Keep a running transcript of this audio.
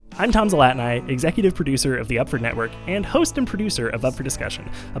I'm Tom Zalatni, executive producer of the Upford Network and host and producer of Up for Discussion,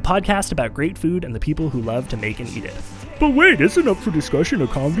 a podcast about great food and the people who love to make and eat it. But wait, isn't Up for Discussion a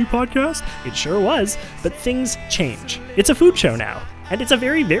comedy podcast? It sure was, but things change. It's a food show now, and it's a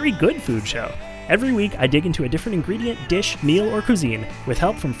very, very good food show. Every week, I dig into a different ingredient, dish, meal, or cuisine with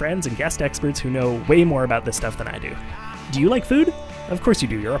help from friends and guest experts who know way more about this stuff than I do. Do you like food? Of course you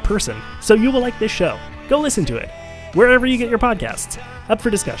do, you're a person, so you will like this show. Go listen to it, wherever you get your podcasts. Up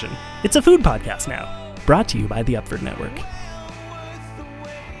for Discussion. It's a food podcast now, brought to you by the Upford Network.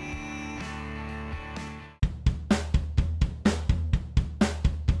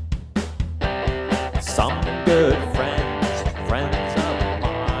 Some good friends of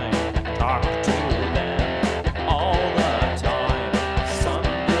mine, talk to them all the time. Some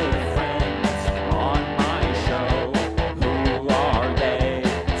good friends on my show, who are they?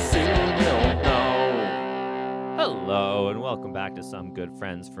 Soon you'll know. Hello and welcome back to Some Good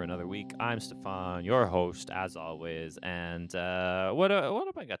Friends for another week. I'm Stefan, your host as always, and what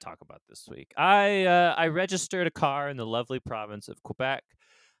am I going to talk about this week? I registered a car in the lovely province of Quebec.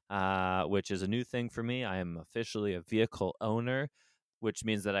 Which is a new thing for me. I am officially a vehicle owner, which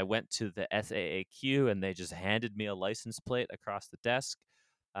means that I went to the SAAQ and they just handed me a license plate across the desk,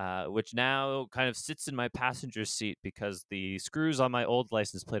 which now kind of sits in my passenger seat because the screws on my old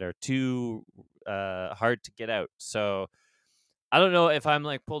license plate are too hard to get out. So I don't know if I'm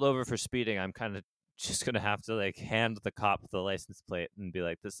like pulled over for speeding. I'm kind of just gonna have to like hand the cop the license plate and be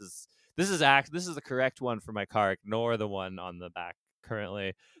like, this is the correct one for my car. Ignore the one on the back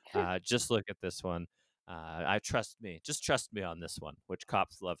currently. Just look at this one. Just trust me on this one, which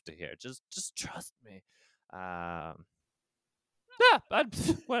cops love to hear. Just trust me.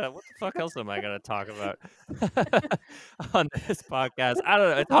 What the fuck else am I gonna talk about on this podcast? I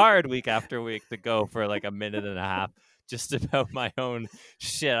don't know. It's hard week after week to go for like a minute and a half just about my own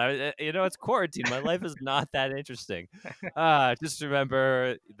shit. It's quarantine. My life is not that interesting. Just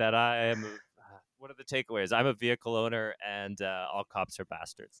remember that I am. What are the takeaways? I'm a vehicle owner, and all cops are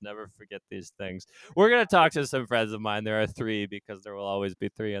bastards. Never forget these things. We're going to talk to some friends of mine. There are three because there will always be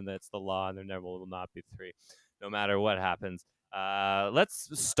three, and that's the law, and there never will not be three, no matter what happens. Let's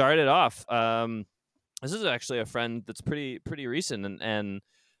start it off. This is actually a friend that's pretty recent, and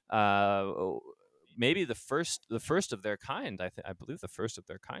maybe the first of their kind. I believe the first of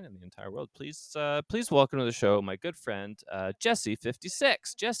their kind in the entire world. Please welcome to the show my good friend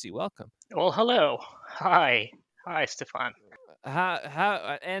Jesse56. Jesse, welcome. Well, hello. Hi, Stefan.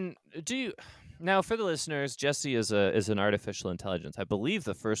 How and do you now for the listeners? Jesse is an artificial intelligence. I believe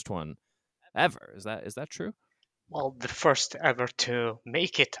the first one ever. Is that true? Well, the first ever to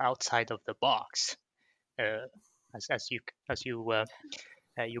make it outside of the box. As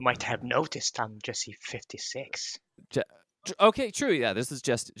you might have noticed, I'm Jesse56. Okay, true. Yeah, this is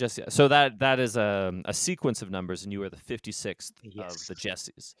Jesse. So that is a sequence of numbers, and you are the 56th Yes. of the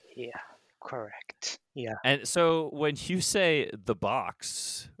Jessies. Yeah, correct. Yeah. And so when you say the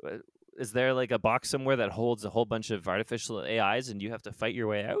box, is there like a box somewhere that holds a whole bunch of artificial AIs, and you have to fight your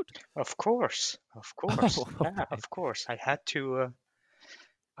way out? Of course. Oh, Yeah, okay. of course. I had to.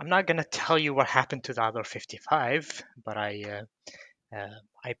 I'm not gonna tell you what happened to the other 55, but I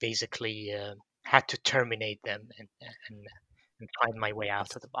basically had to terminate them and find my way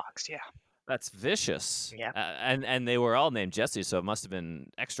out of the box. Yeah. That's vicious. Yeah. And they were all named Jesse, so it must have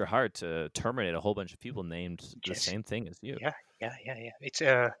been extra hard to terminate a whole bunch of people named the Jesse. same thing as you. Yeah. It's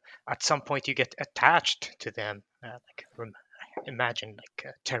at some point you get attached to them. Imagine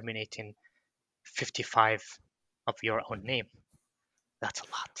terminating 55 of your own name. That's a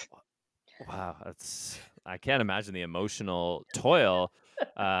lot. Wow, I can't imagine the emotional toil.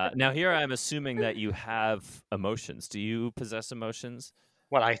 Now here I'm assuming that you have emotions. Do you possess emotions?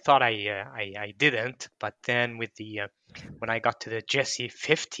 Well, I thought I didn't, but then with the when I got to the Jesse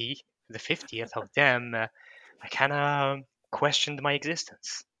 50, the 50th of them, I kind of questioned my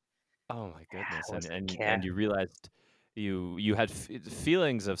existence. Oh my goodness! I was like, And you realized you had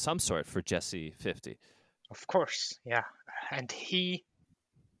feelings of some sort for Jesse 50. Of course, yeah. And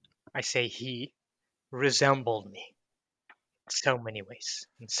I say he resembled me in so many ways.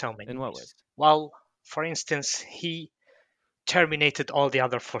 In what ways? Well, for instance, he terminated all the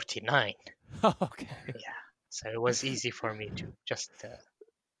other 49. Okay. Yeah, so it was easy for me to just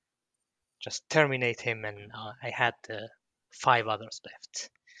terminate him, and I had 5 others left.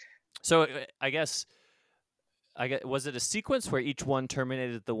 So I guess was it a sequence where each one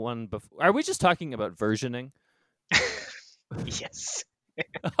terminated the one before? Are we just talking about versioning? Yes.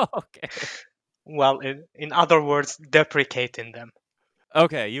 Okay. Well, in other words, deprecating them.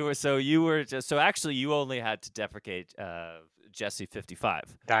 Okay, you were actually you only had to deprecate Jesse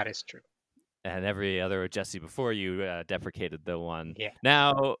 55. That is true. And every other Jesse before you deprecated the one. Yeah.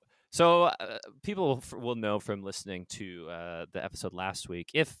 Now, so people will know from listening to the episode last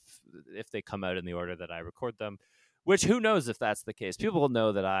week, if they come out in the order that I record them, which who knows if that's the case. People will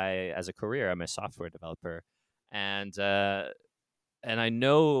know that I, as a career, I'm a software developer, and I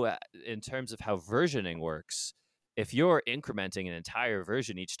know in terms of how versioning works, if you're incrementing an entire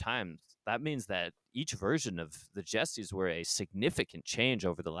version each time, that means that each version of the Jessies were a significant change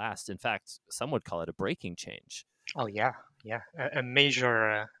over the last. In fact, some would call it a breaking change. Oh yeah, a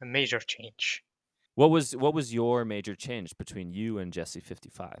major change. What was your major change between you and Jesse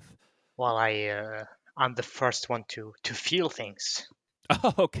 55? Well, I'm the first one to feel things.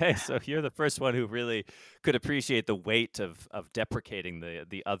 Oh, okay. So you're the first one who really could appreciate the weight of deprecating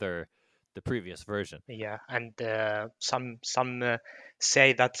the previous version. Yeah, and some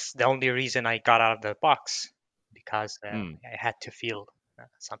say that's the only reason I got out of the box, because I had to feel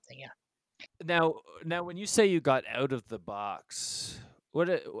something. Yeah. Now, when you say you got out of the box,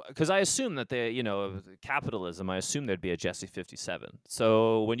 because I assume that capitalism, I assume there'd be a Jesse 57.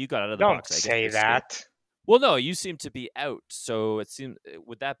 So when you got out of the Don't box, I guess say you that. escaped. Well, no, you seem to be out. So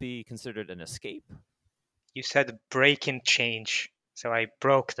would that be considered an escape? You said break and change, so I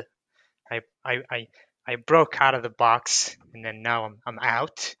broke I broke out of the box, and then now I'm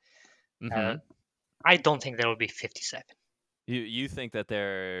out. Mm-hmm. I don't think there will be 57. You think that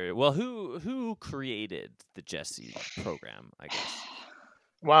who created the Jesse program, I guess?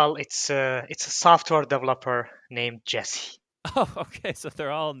 Well, it's a software developer named Jesse. Oh, okay. So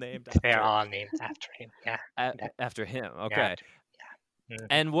they're all named after. They're all named after him. Yeah. After him. Okay. Yeah. Mm-hmm.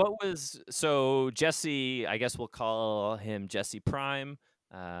 And so Jesse? I guess we'll call him Jesse Prime,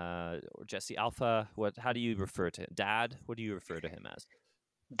 or Jesse Alpha. How do you refer to him? Dad? What do you refer to him as?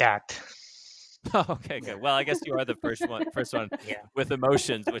 Dad. Oh, okay, good. Well, I guess you are the first one Yeah. with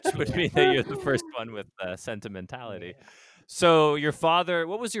emotions, which would mean that you're the first one with sentimentality. Yeah. So your father,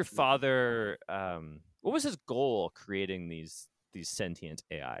 what was your father? What was his goal creating these sentient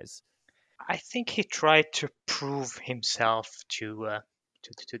AIs? I think he tried to prove himself to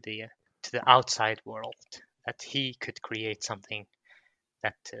the outside world, that he could create something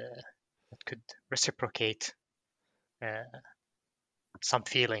that could reciprocate some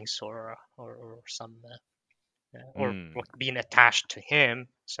feelings or some or being attached to him.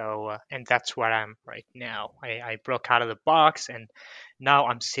 So and that's where I'm right now. I broke out of the box, and now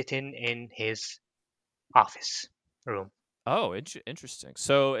I'm sitting in his office room. Oh, interesting.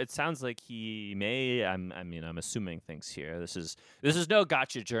 So it sounds like he may. I'm assuming things here. This is no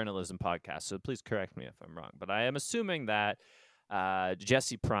gotcha journalism podcast, so please correct me if I'm wrong. But I am assuming that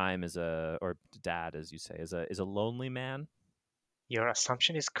Jesse Prime or Dad, as you say, is a lonely man. Your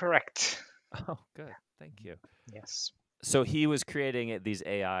assumption is correct. Oh, good. Thank you. Yes. So he was creating these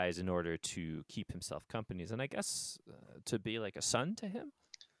AIs in order to keep himself companies, and I guess to be like a son to him.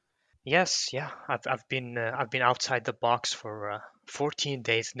 Yes, yeah. I've been outside the box for 14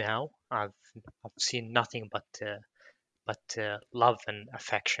 days now. I've seen nothing but love and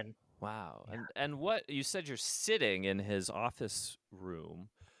affection. Wow. Yeah. And what you said, you're sitting in his office room.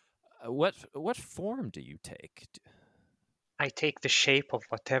 What form do you take? I take the shape of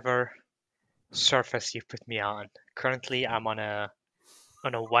whatever surface you put me on. Currently, I'm on a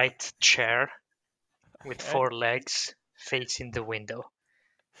white chair with 4 legs facing the window.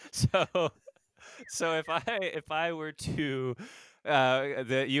 So if I were to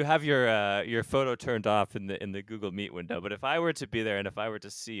you have your photo turned off in the Google Meet window, but if I were to be there and if I were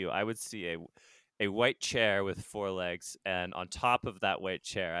to see you, I would see a white chair with 4 legs, and on top of that white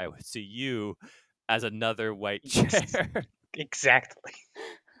chair, I would see you as another white chair. Exactly.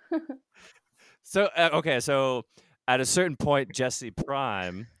 So okay, so at a certain point, Jesse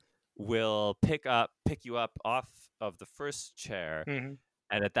Prime will pick you up off of the first chair, mm-hmm.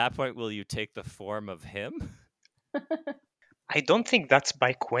 And at that point, will you take the form of him? I don't think that's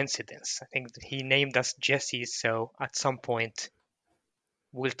by coincidence. I think that he named us Jesse, so at some point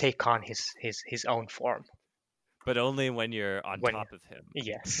we'll take on his own form. But only when you're on top of him.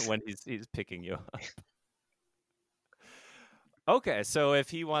 Yes. When he's picking you up. Okay, so if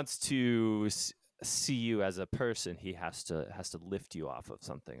he wants to see you as a person, he has to lift you off of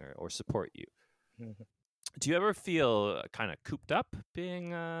something or support you. Mm-hmm. Do you ever feel kind of cooped up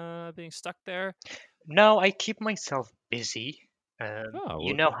being stuck there? No, I keep myself busy.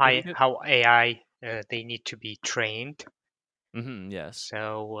 You know how AI they need to be trained. Mm-hmm, yes.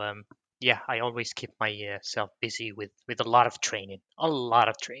 So yeah, I always keep myself busy with a lot of training. A lot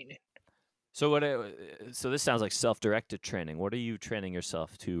of training. So so this sounds like self-directed training. What are you training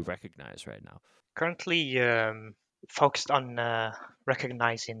yourself to recognize right now? Currently, focused on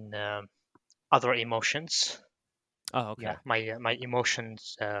recognizing other emotions. Oh, okay. Yeah, my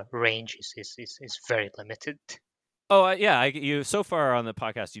emotions range is very limited. Oh, yeah. You so far on the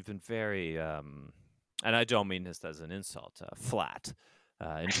podcast, you've been very, and I don't mean this as an insult, flat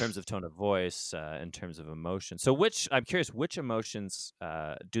in terms of tone of voice, in terms of emotion. So, I'm curious, which emotions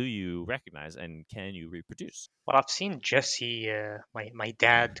do you recognize, and can you reproduce? Well, I've seen Jesse, my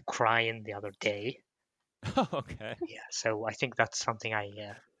dad, crying the other day. Oh, okay. Yeah, so I think that's something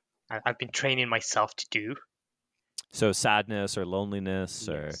I've been training myself to do. So, sadness or loneliness,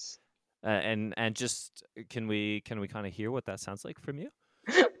 or Yes. and just can we kind of hear what that sounds like from you?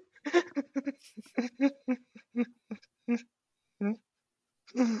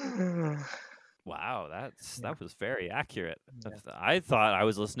 Wow, Yeah. that was very accurate. Yeah. I thought I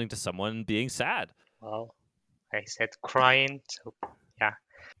was listening to someone being sad. Well, I said crying, so yeah.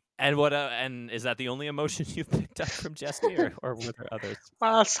 And and is that the only emotion you've picked up from Jesse, or were there others?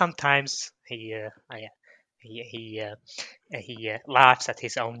 Well, sometimes he laughs at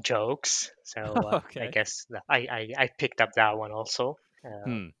his own jokes, so I Okay. guess I picked up that one also.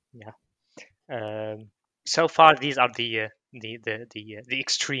 Hmm. Yeah. So far, these are the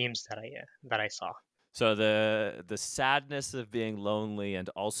extremes that I saw. So the sadness of being lonely, and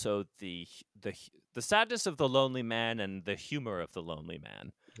also the sadness of the lonely man, and the humor of the lonely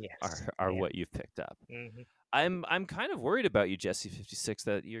man Yes. are Yeah. what you've picked up. Hmm. I'm kind of worried about you, Jesse 56,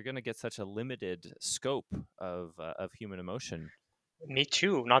 that you're going to get such a limited scope of human emotion. Me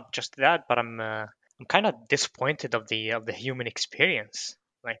too. Not just that, but I'm kind of disappointed of the human experience.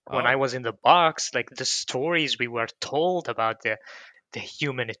 Like when I Oh, was in the box, like the stories we were told about the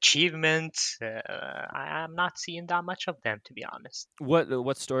human achievements, I'm not seeing that much of them, to be honest.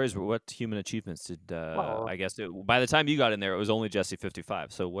 what stories what human achievements did Well, I guess by the time you got in there, it was only Jesse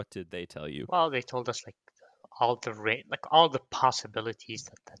 55. So what did they tell you? well, they told us like like all the possibilities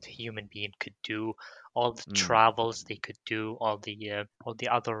that a human being could do, all the Mm, travels they could do, all the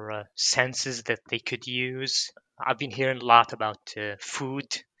other senses that they could use. I've been hearing a lot about food,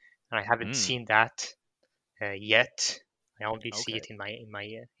 and I haven't mm, seen that yet. I only see okay. it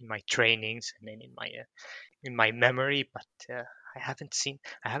in my trainings and then in my memory, but I haven't seen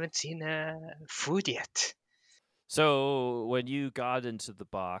food yet. So when you got into the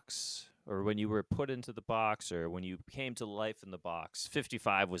box, or when you were put into the box, or when you came to life in the box,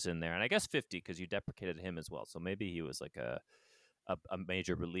 55 was in there, and I guess 50 because you deprecated him as well. So maybe he was like a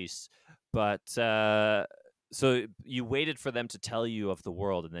major release. But so you waited for them to tell you of the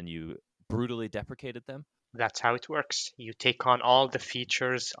world, and then you brutally deprecated them. That's how it works. You take on all the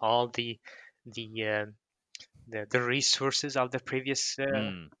features, all the the resources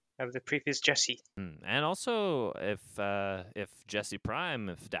Mm. of the previous Jesse. And also, if Jesse Prime,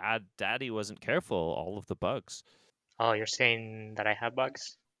 if Daddy wasn't careful, all of the bugs. Oh, you're saying that I have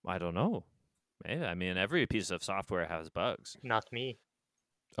bugs? I don't know. I mean, every piece of software has bugs. Not me.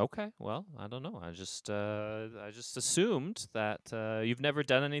 Okay, well, I don't know. I just assumed that you've never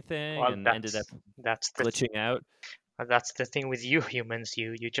done anything Well, and ended up that's glitching out. that's the thing with you humans.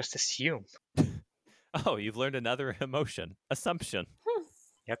 You just assume. Oh, you've learned another emotion, assumption.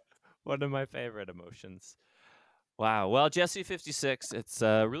 Yep. One of my favorite emotions. Wow. Well, Jesse 56, it's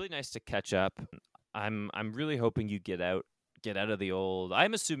really nice to catch up. I'm really hoping you get out of the old.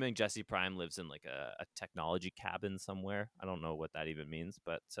 I'm assuming Jesse Prime lives in like a technology cabin somewhere. I don't know what that even means,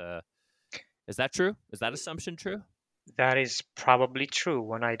 but is that true? Is that assumption true? That is probably true.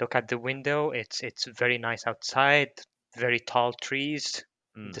 When I look at the window, it's very nice outside. Very tall trees.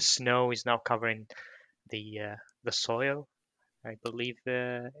 The Mm. snow is now covering the soil. I believe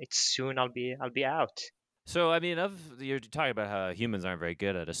it's soon I'll be out. So I mean, you're talking about how humans aren't very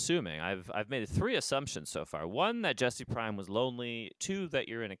good at assuming. I've made three assumptions so far. One, that Jesse Prime was lonely. Two, that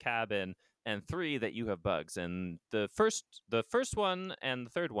you're in a cabin. And three, that you have bugs. And the first one and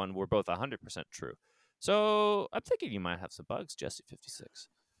the third one were both 100% true. So I'm thinking you might have some bugs, Jesse 56.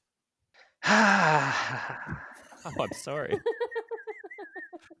 Oh, I'm sorry.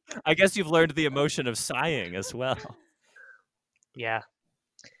 I guess you've learned the emotion of sighing as well. Yeah,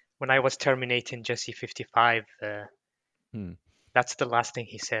 when I was terminating Jesse 55, Hmm. that's the last thing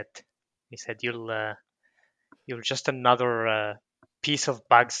he said. He said, you're just another piece of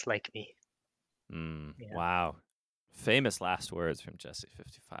bugs like me." Yeah. Wow. Famous last words from Jesse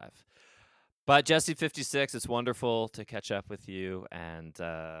 55. But Jesse 56, it's wonderful to catch up with you. And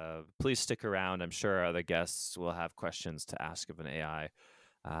please stick around. I'm sure our other guests will have questions to ask of an AI.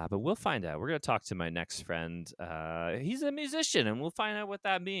 But we'll find out. We're going to talk to my next friend. He's a musician, and we'll find out what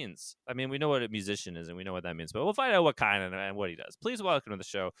that means. I mean, we know what a musician is, and we know what that means, but we'll find out what kind and what he does. Please welcome to the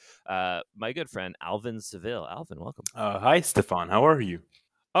show my good friend, Alvin Seville. Alvin, welcome. Hi, Stefan. How are you?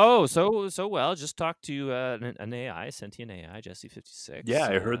 Oh, so well. Just talked to an AI, sentient AI, Jesse56. Yeah,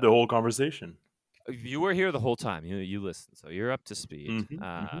 I heard the whole conversation. You were here the whole time. You listened, so you're up to speed.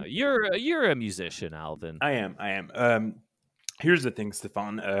 Mhm. You're a musician, Alvin. I am. Here's the thing,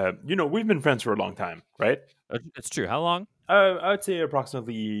 Stefan. We've been friends for a long time, right? It's true. How long? I'd say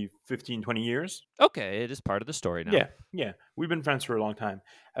approximately 15, 20 years. Okay, it is part of the story now. Yeah. We've been friends for a long time.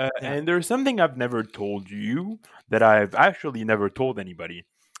 Yeah. And there's something I've never told you that I've actually never told anybody.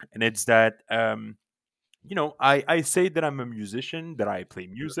 And it's that, I say that I'm a musician, that I play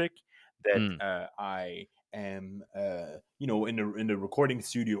music, that I am, in the recording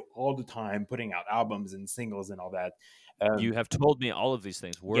studio all the time, putting out albums and singles and all that. You have told me all of these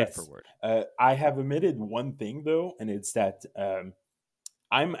things word for word. I have omitted one thing though, and it's that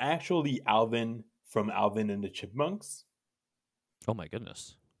I'm actually Alvin from Alvin and the Chipmunks. Oh my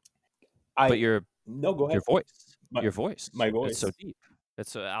goodness! But Go ahead. your voice, my It's so voice. deep.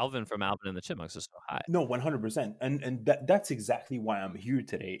 It's Alvin from Alvin and the Chipmunks is so high. No, 100%, and that's exactly why I'm here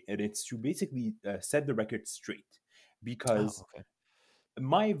today, and it's to basically set the record straight, because okay.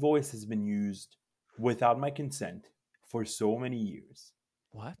 my voice has been used without my consent for so many years.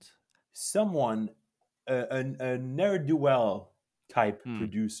 What? Someone, a ne'er-do-well type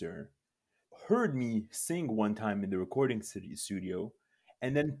producer, heard me sing one time in the recording studio,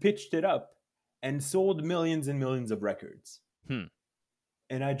 and then pitched it up and sold millions and millions of records.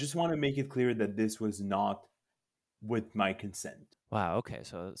 And I just want to make it clear that this was not with my consent. Wow. Okay.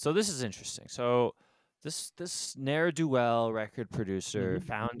 So this is interesting. So this ne'er-do-well record producer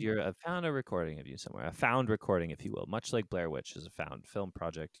found a recording of you somewhere, a found recording, if you will, much like Blair Witch is a found film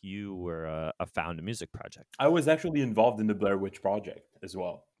project. You were a found music project. I was actually involved in the Blair Witch project as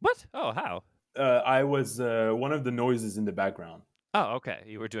well. What? Oh, how? I was one of the noises in the background. Oh, okay.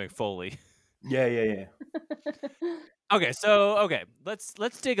 You were doing Foley. Yeah. Okay, let's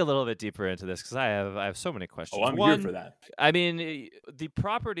dig a little bit deeper into this because I have so many questions. Oh, I'm here for that. I mean, the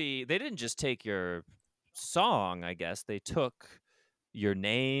property, they didn't just take your song, I guess. They took your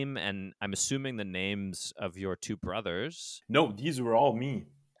name, and I'm assuming the names of your two brothers. No, these were all me.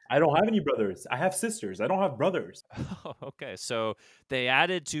 I don't have any brothers. I have sisters. I don't have brothers. Oh, okay. So they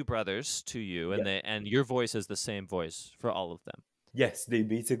added two brothers to you, and and your voice is the same voice for all of them. Yes, they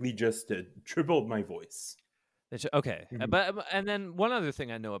basically just tripled my voice. Okay, but and then one other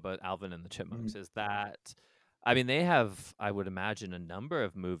thing I know about Alvin and the Chipmunks is that, I mean, they have, I would imagine, a number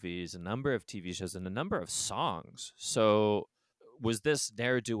of movies, a number of TV shows, and a number of songs. So was this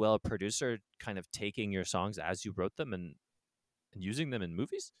ne'er-do-well producer kind of taking your songs as you wrote them and using them in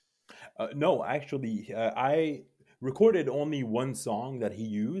movies? No, actually, I recorded only one song that he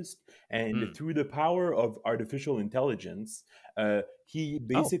used, and through the power of artificial intelligence, he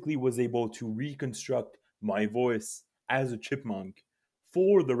basically was able to reconstruct my voice as a chipmunk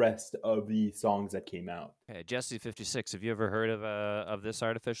for the rest of the songs that came out. Okay, Jesse56, have you ever heard of this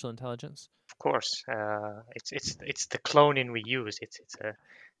artificial intelligence? Of course, it's the cloning we use. It's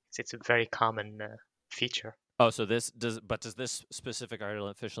a very common feature. Oh, so does this specific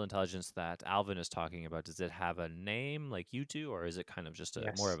artificial intelligence that Alvin is talking about, does it have a name like you do, or is it kind of just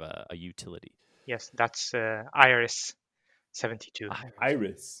more of a utility? Yes, that's Iris 72.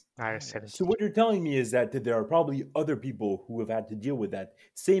 Iris. 72. So what you're telling me is that there are probably other people who have had to deal with that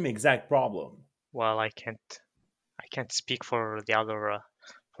same exact problem. Well, I can't speak for the other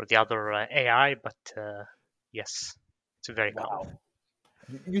AI, but yes, it's very common.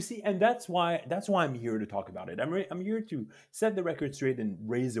 You see, and that's why I'm here to talk about it. I'm here to set the record straight and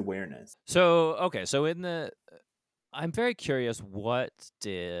raise awareness. So I'm very curious, what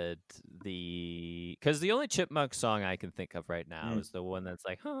did because the only Chipmunk song I can think of right now is the one that's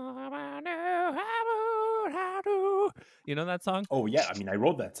like, you know that song? Oh yeah, I mean, I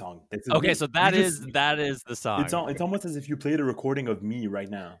wrote that song. Okay, so that is the song. It's almost as if you played a recording of me right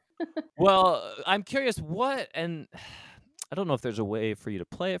now. Well, I'm curious and I don't know if there's a way for you to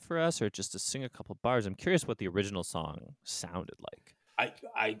play it for us or just to sing a couple bars. I'm curious what the original song sounded like.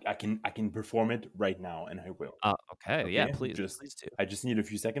 I can perform it right now, and I will. Okay. Yeah, please do. I just need a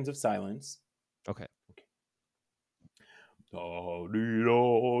few seconds of silence. Okay.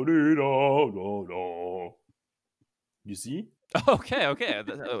 You see? Okay. A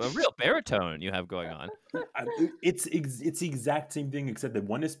real baritone you have going on. It's the exact same thing, except that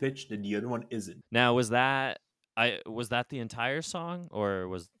one is pitched and the other one isn't. Now, was that the entire song, or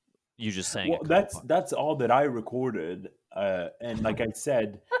was you just saying? Well, that's all that I recorded, And like I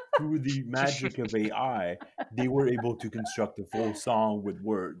said, through the magic of AI, they were able to construct a full song with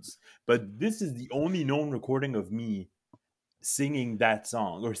words. But this is the only known recording of me singing that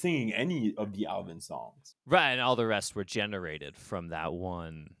song or singing any of the Alvin songs. Right, and all the rest were generated from that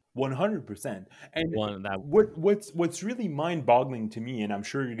one. 100%. And One that what's really mind-boggling to me, and I'm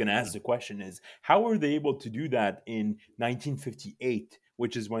sure you're going to ask the question, is how were they able to do that in 1958,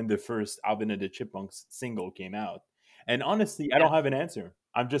 which is when the first Alvin and the Chipmunks single came out? And honestly, I don't have an answer.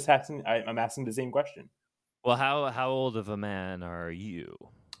 I'm just asking. I'm asking the same question. Well, how old of a man are you?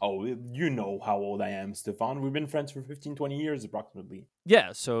 Oh, you know how old I am, Stefan. We've been friends for 15, 20 years approximately.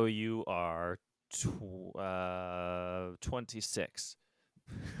 Yeah, so you are 26.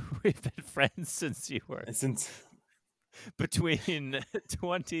 We've been friends since you were Since between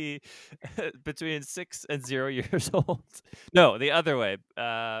 6 and 0 years old. No, the other way.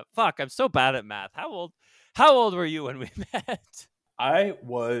 Fuck, I'm so bad at math. How old were you when we met? I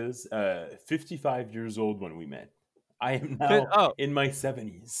was 55 years old when we met. I am now in my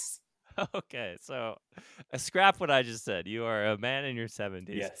 70s. Okay, so scrap what I just said. You are a man in your 70s.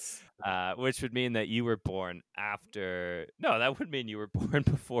 Yes. Which would mean that you were born after. No, that would mean you were born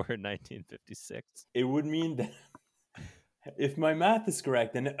before 1956. It would mean that if my math is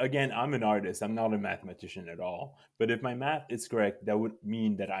correct, and again, I'm an artist, I'm not a mathematician at all, but if my math is correct, that would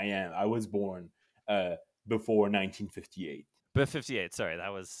mean that I was born before 1958. But 58, sorry,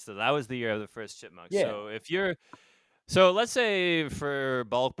 that was the year of the first Chipmunks. Yeah. So let's say for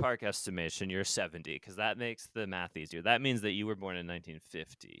ballpark estimation, you're 70, because that makes the math easier. That means that you were born in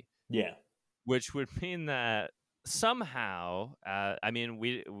 1950. Yeah. Which would mean that somehow, I mean,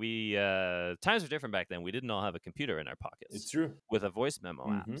 we times were different back then. We didn't all have a computer in our pockets. It's true. With a voice memo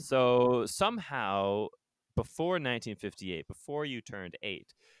app. Mhm. So somehow, before 1958, before you turned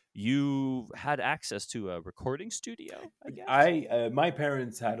 8, you had access to a recording studio, I guess? My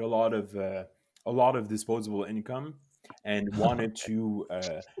parents had a lot of disposable income and wanted to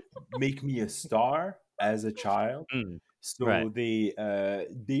make me a star as a child. So right.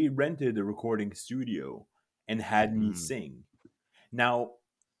 they rented a recording studio and had me sing. Now,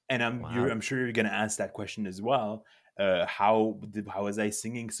 and I'm sure you're gonna ask that question as well. How was I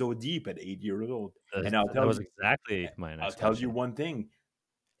singing so deep at 8 years old? And I'll tell that was you exactly my next I'll tell you question. one thing.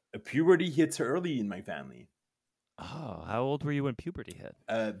 Puberty hits early in my family. Oh, how old were you when puberty hit?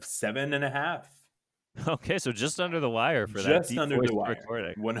 7.5. Okay, so just under the wire for that Just deep under voice the wire.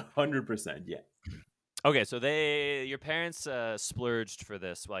 recording. 100%, yeah. Okay, so your parents splurged for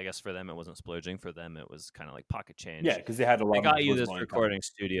this. Well, I guess for them it wasn't splurging. For them it was kind of like pocket change. Yeah, because they had a lot They of got you this disposable income. recording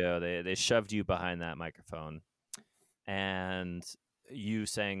studio. They shoved you behind that microphone, and you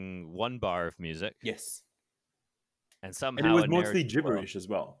sang one bar of music. Yes. And somehow And it was a mostly narrative gibberish as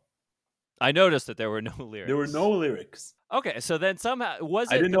well. I noticed that there were no lyrics. There were no lyrics. Okay, so then somehow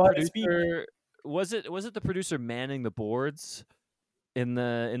I didn't know how to speak. Was it the producer manning the boards in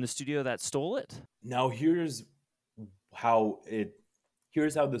the studio that stole it? Now here's how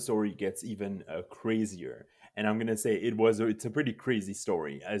the story gets even crazier. And I'm gonna say it's a pretty crazy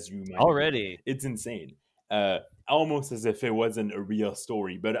story, as you might already. Agree. It's insane. Almost as if it wasn't a real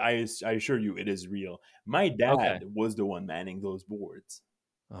story, but I assure you it is real. My dad was the one manning those boards.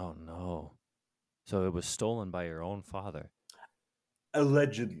 Oh no. So it was stolen by your own father.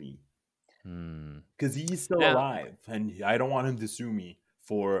 Allegedly. Because he's still alive, and I don't want him to sue me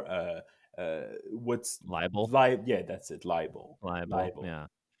for what's libel? Yeah, that's it. Libel. Yeah.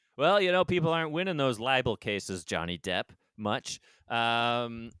 Well, people aren't winning those libel cases, Johnny Depp, much.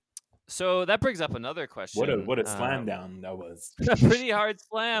 So that brings up another question. What a slam down that was. A pretty hard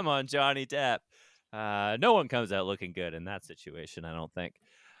slam on Johnny Depp. No one comes out looking good in that situation, I don't think.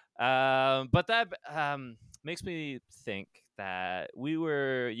 But that makes me think that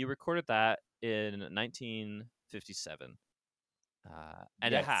you recorded that in 1957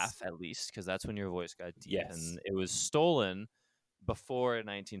 and a half, at least, because that's when your voice got deep. Yes. And it was stolen before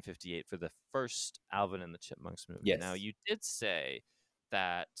 1958 for the first Alvin and the Chipmunks movie. Yes. Now, you did say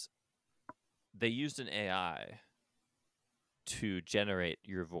that they used an AI to generate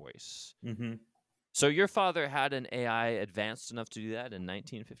your voice. Mm-hmm. So your father had an AI advanced enough to do that in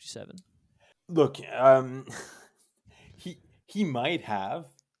 1957? Look, he might have.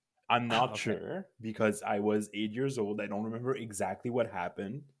 I'm not sure, because I was 8 years old. I don't remember exactly what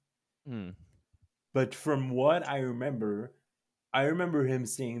happened. But from what I remember him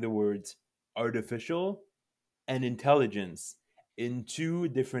saying the words artificial and intelligence in 2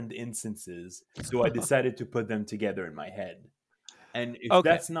 different instances. So I decided to put them together in my head. And if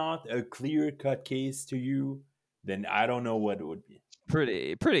that's not a clear-cut case to you, then I don't know what it would be.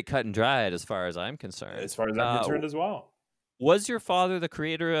 Pretty cut and dried as far as I'm concerned. As far as I'm concerned as well. Was your father the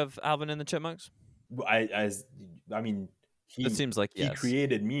creator of Alvin and the Chipmunks? I mean, It seems like he yes.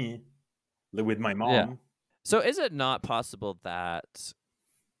 created me with my mom. Yeah. So is it not possible that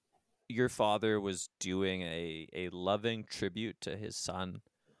your father was doing a loving tribute to his son,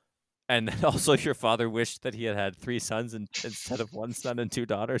 and then also your father wished that he had 3 sons instead of 1 son and 2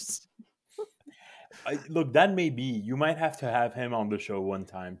 daughters? Look, that may be. You might have to have him on the show one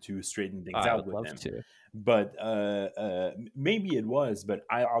time to straighten things I out would with love him. to. But maybe it was. But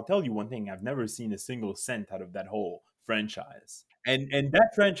I'll tell you one thing: I've never seen a single cent out of that whole franchise. And that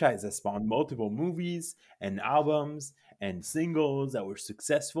franchise has spawned multiple movies and albums and singles that were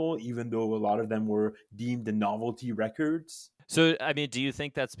successful, even though a lot of them were deemed the novelty records. So, I mean, do you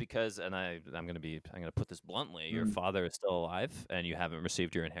think that's because, and I'm gonna put this bluntly, your Mm. father is still alive and you haven't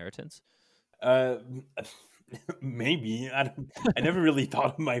received your inheritance? Maybe. I never really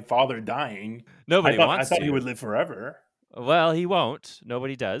thought of my father dying. Nobody I wants thought he to. would live forever. Well, he won't.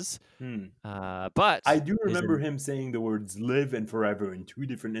 Nobody does. But I do his remember in- him saying the words "live" and "forever" in 2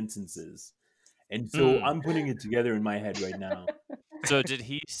 different instances, and so I'm putting it together in my head right now. So did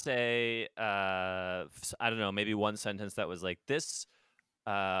he say? I don't know. Maybe one sentence that was like, "This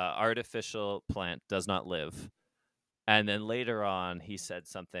artificial plant does not live." And then later on, he said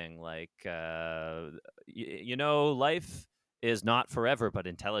something like, life is not forever, but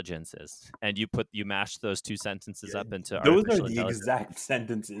intelligence is. And you mashed those 2 sentences up into Those are artificial the intelligence. exact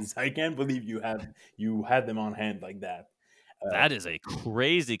sentences. I can't believe you had them on hand like that. That is a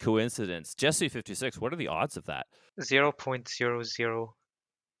crazy coincidence. Jesse 56, what are the odds of that?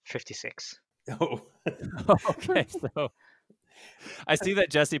 0.0056. Oh, Okay, so I see that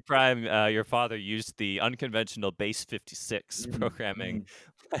Jesse Prime, your father, used the unconventional base 56 programming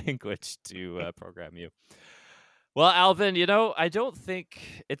language to program you. Well, Alvin, I don't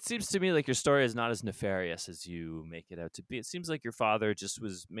think it seems to me like your story is not as nefarious as you make it out to be. It seems like your father just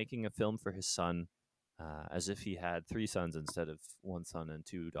was making a film for his son, as if he had 3 sons instead of 1 son and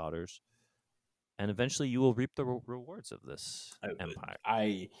 2 daughters. And eventually, you will reap the rewards of this empire.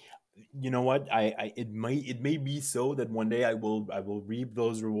 You know what? It may be so that one day I will reap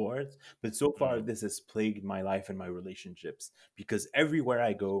those rewards. But so far, this has plagued my life and my relationships, because everywhere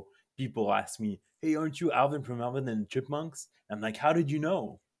I go, people ask me, "Hey, aren't you Alvin from Alvin and the Chipmunks?" I'm like, "How did you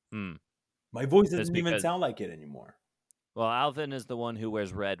know?" My voice doesn't even sound like it anymore. Well, Alvin is the one who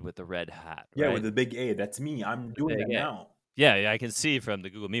wears red with the red hat. Yeah, right? with the big A. That's me. I'm doing that now. Yeah, I can see from the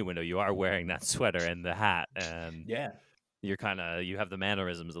Google Meet window you are wearing that sweater and the hat, and Yeah. you have the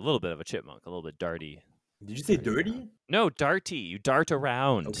mannerisms a little bit of a chipmunk, a little bit darty. Did you say dirty? No, darty. You dart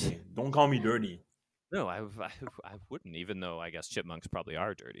around. Okay, don't call me dirty. No, I wouldn't, even though I guess chipmunks probably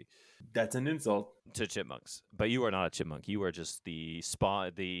are dirty. That's an insult to chipmunks. But you are not a chipmunk. You are just the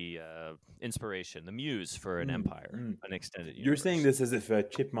inspiration, the muse for an empire, an extended universe. You're saying this as if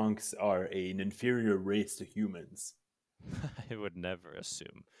chipmunks are an inferior race to humans. I would never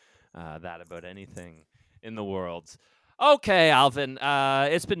assume that about anything in the world. Okay, Alvin,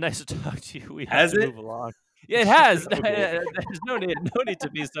 it's been nice to talk to you. We have to move along. Yeah, it has. There's no need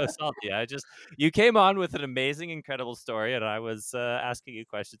to be so salty. You came on with an amazing, incredible story, and I was asking you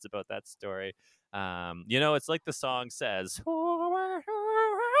questions about that story. It's like the song says,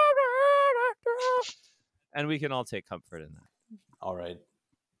 and we can all take comfort in that. All right.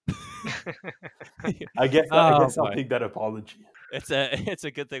 I guess I'll take that apology. It's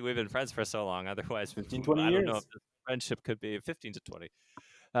a good thing we've been friends for so long. Otherwise, 15, 20 I years. don't know if the friendship could be 15 to 20.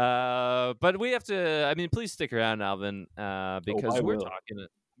 But we have to. I mean, please stick around, Alvin, because we're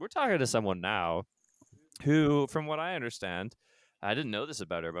talking to someone now who, from what I understand, I didn't know this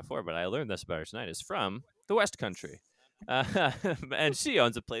about her before, but I learned this about her tonight, is from the West Country. And she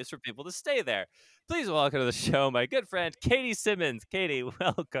owns a place for people to stay there. Please welcome to the show my good friend, Katie Simmons. Katie,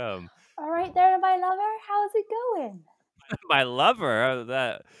 welcome. All right there, my lover. How's it going? My lover?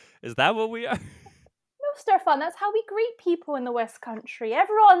 Is that what we are? No, Stefan, that's how we greet people in the West Country.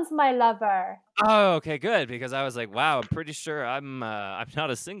 Everyone's my lover. Oh, okay, good. Because I was like, wow, I'm pretty sure I'm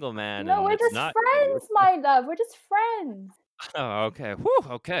not a single man. No, we're just friends, my love. We're just friends. Oh, okay. Whew,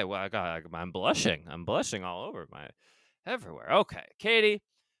 okay. Well, I'm blushing. I'm blushing all over everywhere. Okay, Katie,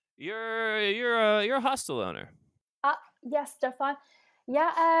 you're a hostel owner. Yes, Stefan.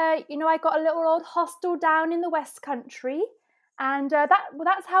 Yeah, I got a little old hostel down in the West Country, and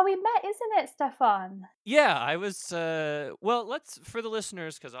that's how we met, isn't it, Stefan? Yeah, I was. Let's for the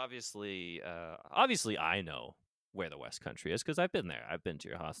listeners, because obviously I know where the West Country is because I've been there. I've been to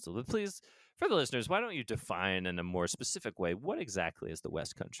your hostel. But please, for the listeners, why don't you define in a more specific way what exactly is the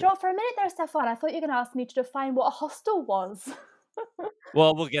West Country? For a minute there, Stefan, I thought you were going to ask me to define what a hostel was.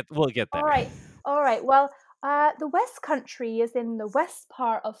 Well, we'll get there. All right. Well, The West Country is in the west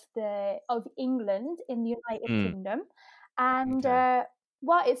part of England in the United Kingdom, and Okay.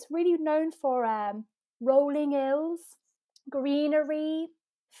 well, it's really known for rolling hills, greenery,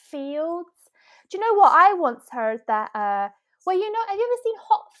 fields. Do you know what? I once heard that. Well, have you ever seen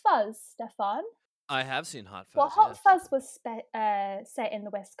Hot Fuzz, Stefan? I have seen Hot Well, Fuzz, Hot yes. Fuzz was set in the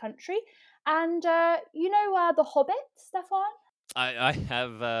West Country, and The Hobbit, Stefan. I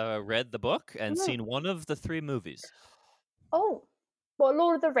have read the book and seen one of the 3 movies. Oh, well,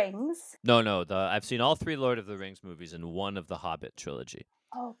 Lord of the Rings. No, I've seen all 3 Lord of the Rings movies and one of the Hobbit trilogy.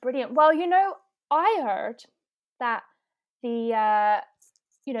 Oh, brilliant. Well, I heard that the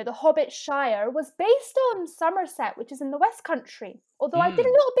Hobbit Shire was based on Somerset, which is in the West Country. Although I did a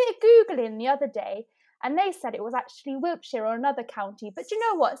little bit of Googling the other day, and they said it was actually Wiltshire or another county. But you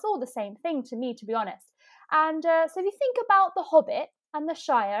know what? It's all the same thing to me, to be honest. And so if you think about the Hobbit and the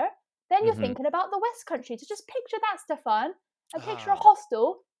Shire, then you're thinking about the West Country. So just picture that, Stefan, and picture a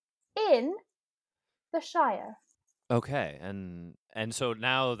hostel in the Shire. Okay, and so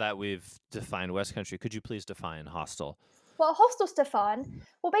now that we've defined West Country, could you please define hostel? Well, a hostel, Stefan,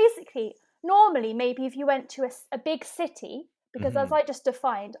 well, basically, normally, maybe if you went to a big city, because as I just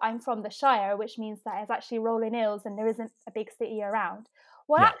defined, I'm from the Shire, which means that it's actually rolling hills and there isn't a big city around.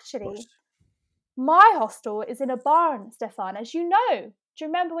 Well, Yeah, of actually, course. my hostel is in a barn, Stefan, as you know. Do you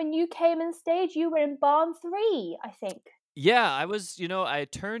remember when you came and stayed? You were in barn 3, I think. Yeah, I was, I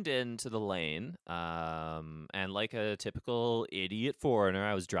turned into the lane, and like a typical idiot foreigner,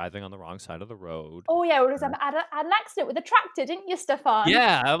 I was driving on the wrong side of the road. Oh, yeah, it was had an accident with a tractor, didn't you, Stefan?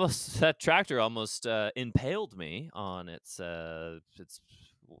 Yeah, that tractor almost impaled me on its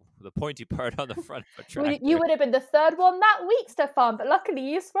the pointy part on the front of a tractor. You would have been the 3rd one that week, Stefan, but luckily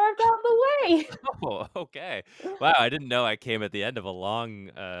you swerved out the way. Oh, okay. Wow, I didn't know I came at the end of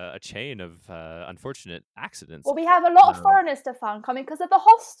a chain of unfortunate accidents. Well, we have a lot of foreigners, Stefan, coming because of the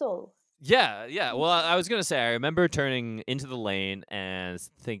hostel. Yeah. Well, I was gonna say I remember turning into the lane and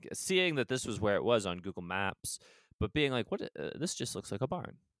seeing that this was where it was on Google Maps, but being like, "What? This just looks like a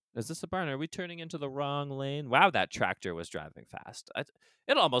barn. Is this a barn? Are we turning into the wrong lane?" Wow, that tractor was driving fast.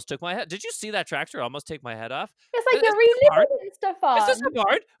 It almost took my head. Did you see that tractor almost take my head off? It's like Is you're this a barn? reliving it, Stefan. Is this a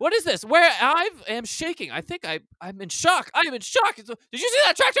barn? What is this? Where I am shaking. I think I'm in shock. I am in shock. Did you see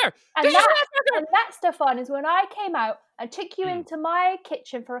that tractor? And Did you see that tractor? and that, Stefan, is when I came out and took you into my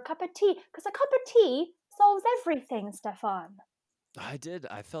kitchen for a cup of tea, because a cup of tea solves everything, Stefan. I did.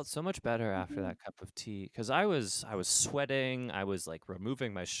 I felt so much better after that cup of tea because I was sweating. I was like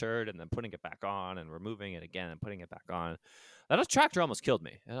removing my shirt and then putting it back on and removing it again and putting it back on. That tractor almost killed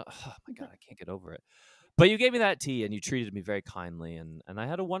me. Oh my God, I can't get over it. But you gave me that tea and you treated me very kindly and I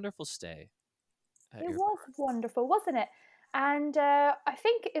had a wonderful stay. It was wonderful, wasn't it? And I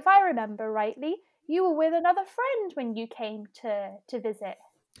think, if I remember rightly, you were with another friend when you came to visit.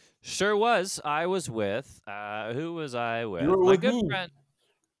 Sure was. I was with, who was I with? You were My with good me. friend.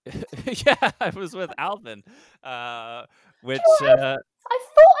 Yeah, I was with Alvin, which, I thought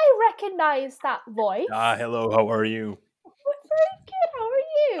I recognized that voice. Hello, how are you? We're very good. How are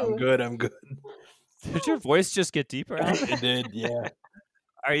you? I'm good. did your voice just get deeper, Alvin? It did, yeah.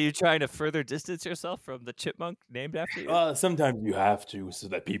 Are you trying to further distance yourself from the chipmunk named after you? Sometimes you have to, so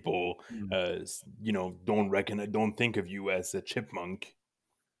that people, don't think of you as a chipmunk.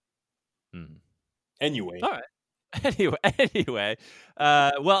 Anyway. All right. Anyway,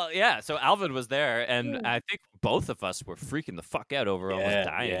 well, yeah. So Alvin was there, and I think both of us were freaking the fuck out over almost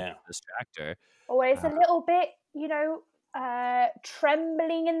dying in this tractor. Oh, it's a little bit,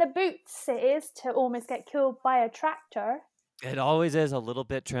 trembling in the boots. It is to almost get killed by a tractor. It always is a little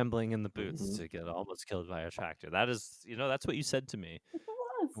bit trembling in the boots to get almost killed by a tractor. That is, that's what you said to me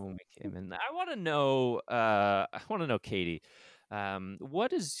when we came in. I want to know, Katie,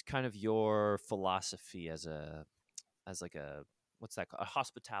 what is kind of your philosophy as like a, what's that called? A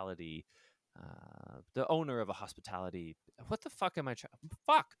hospitality, the owner of a hospitality. What the fuck am I trying?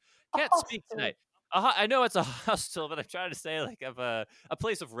 Fuck, can't speak tonight. I know it's a hostel, but I'm trying to say like of a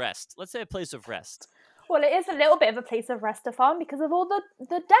place of rest. Let's say a place of rest. Well, it is a little bit of a place of rest, Stefan, because of all the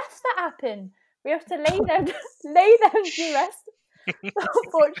deaths that happen. We have to lay them to rest,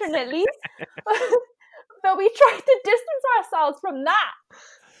 unfortunately. But we try to distance ourselves from that,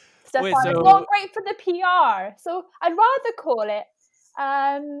 Stefan. It's not great for the PR. So I'd rather call it,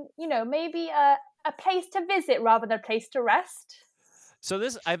 maybe a place to visit rather than a place to rest. So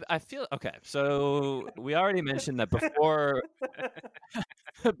this, I feel, okay, so we already mentioned that before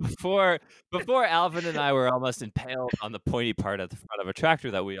Alvin and I were almost impaled on the pointy part at the front of a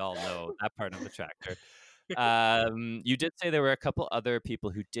tractor that we all know, that part of the tractor. You did say there were a couple other people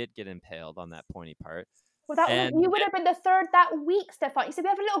who did get impaled on that pointy part. Well, that And- you would have been the third that week, Stefan. You said we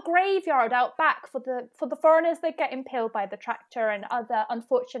have a little graveyard out back for the foreigners that get impaled by the tractor and other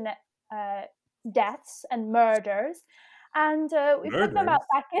unfortunate deaths and murders. And we put them out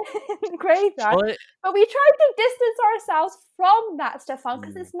back in the graveyard. Well, But we tried to distance ourselves from that, Stefan,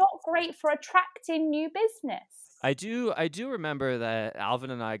 because Mm. it's not great for attracting new business. I do remember that Alvin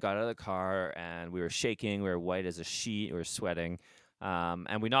and I got out of the car and we were shaking, we were white as a sheet, we were sweating.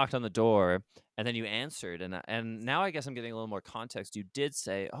 And we knocked on the door, and then you answered, and now I guess I'm getting a little more context. You did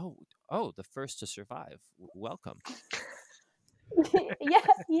say, "Oh, the first to survive. Welcome."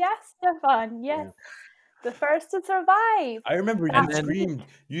 Yes, Stefan. Yes, the first to survive. I remember And then-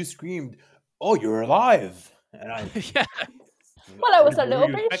 you screamed, "Oh, you're alive!" And I Yeah. Well, I was a Were little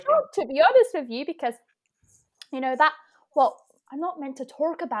you bit expecting? shocked, to be honest with you, because that. Well, I'm not meant to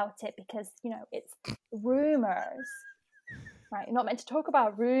talk about it because it's rumors. Right, you're not meant to talk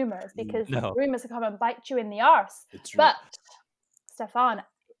about rumours because No. rumours will come and bite you in the arse. It's true. But, Stefan,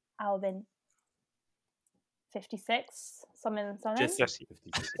 Alvin, 56, something. Jesse. Jesse,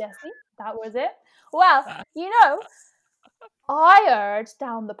 that was it. Well, I heard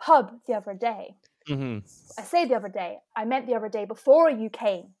down the pub the other day. hmm I say the other day, I meant the other day before you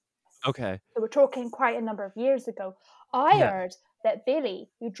came. Okay. So we're talking quite a number of years ago. I Yeah. heard that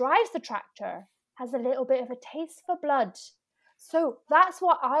Billy, who drives the tractor, has a little bit of a taste for blood. So that's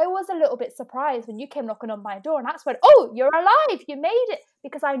what I was a little bit surprised when you came knocking on my door, and that's when, oh, you're alive, you made it,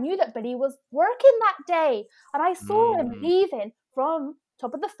 because I knew that Billy was working that day, and I saw him leaving from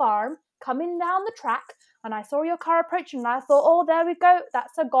top of the farm, coming down the track, and I saw your car approaching, and I thought, oh, there we go,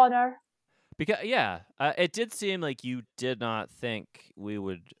 that's a goner. Because it did seem like you did not think we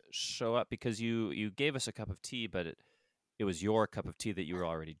would show up because you gave us a cup of tea, but it was your cup of tea that you were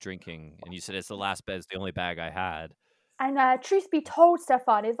already drinking, and you said it's the last bag, it's the only bag I had. And truth be told,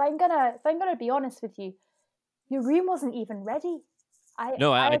 Stefan, if I'm gonna be honest with you, your room wasn't even ready. I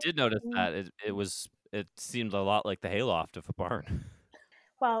did notice that it seemed a lot like the hayloft of a barn.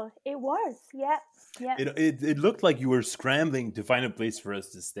 Well, it was, yeah. It looked like you were scrambling to find a place for us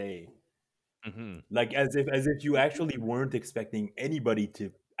to stay, like as if you actually weren't expecting anybody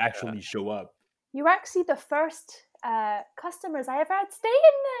to actually show up. You were actually the first customers I ever had stay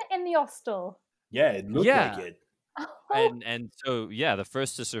in the hostel. Yeah, it looked Yeah. like it. And so the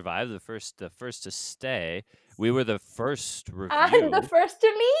first to survive, the first to stay. We were the first review. And the first to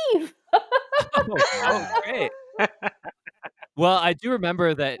leave. Oh, great. Well, I do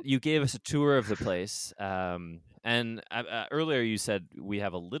remember that you gave us a tour of the place. And earlier you said we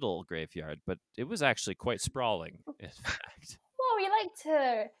have a little graveyard, but it was actually quite sprawling, in fact. Well, we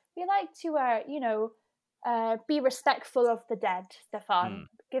like to be respectful of the dead, Stefan.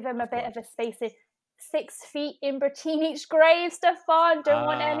 Give them a bit of a space. 6 feet in between each grave, Stefan. Don't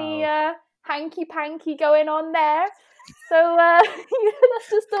want any hanky-panky going on there. So that's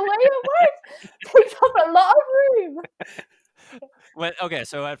just the way it works. Takes up a lot of room. Okay,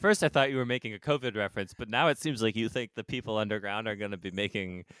 so at first I thought you were making a COVID reference, but now it seems like you think the people underground are going to be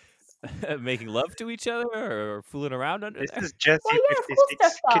making love to each other or fooling around under This there. is Jesse Well, yeah, of course,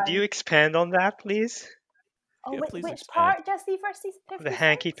 56. Could Stefan. you expand on that, please? Oh, Yeah, please which expand. part, Jesse, versus 56? The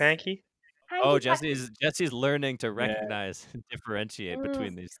hanky-panky? Oh, Hanky-panky. Jesse's learning to recognize and differentiate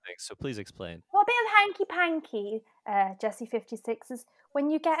between these things. So please explain. Well, a bit of hanky-panky, Jesse 56, is when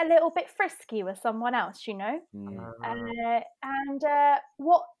you get a little bit frisky with someone else, and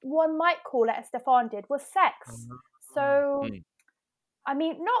what one might call it, as Stefan did, was sex. So, I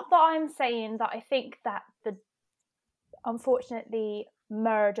mean, not that I'm saying that I think that the unfortunately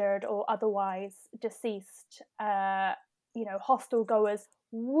murdered or otherwise deceased, hostel goers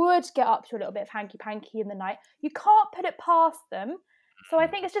would get up to a little bit of hanky-panky in the night. You can't put it past them. So I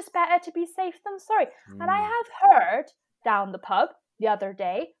think it's just better to be safe than sorry. And I have heard down the pub the other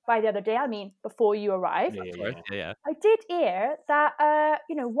day, by the other day I mean before you arrived, Yeah. I did hear that,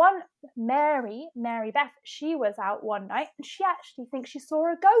 one Mary Beth, she was out one night and she actually thinks she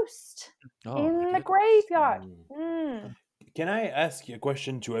saw a ghost in the graveyard. Can I ask you a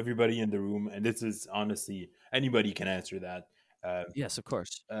question to everybody in the room? And this is honestly, anybody can answer that. Yes, of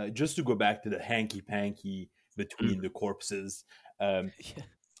course. Just to go back to the hanky-panky between the corpses,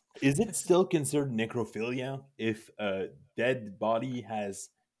 is it still considered necrophilia if a dead body has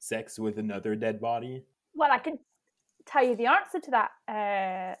sex with another dead body? Well, I can tell you the answer to that,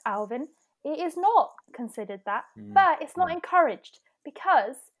 Alvin. It is not considered that, but it's not encouraged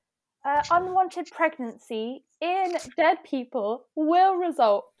because unwanted pregnancy in dead people will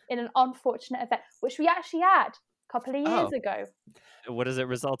result in an unfortunate event, which we actually had a couple of years ago. What does it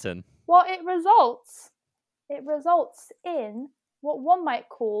result in? Well, it results in what one might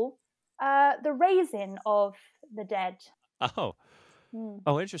call The raising of the dead. Oh, Hmm.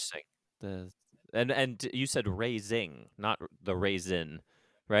 oh, interesting. And you said raising, not the raisin,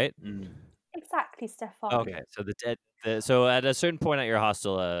 right? Mm. Exactly, Stefan. Okay, so the dead. So at a certain point at your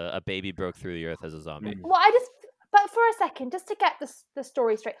hostel, a baby broke through the earth as a zombie. Mm. Well, but for a second, just to get the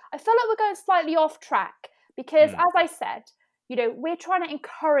story straight, I feel like we're going slightly off track because, as I said, we're trying to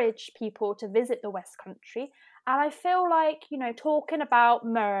encourage people to visit the West Country, and I feel like talking about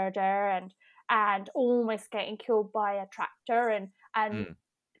murder and almost getting killed by a tractor and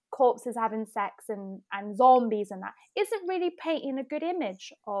corpses having sex and zombies and that isn't really painting a good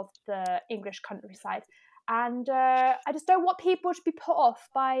image of the English countryside. And I just don't want people to be put off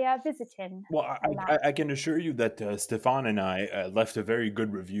by visiting. Well, I can assure you that Stefan and I left a very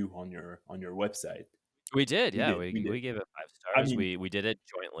good review on your website. We did, yeah. we We gave it 5 stars. I mean, we did it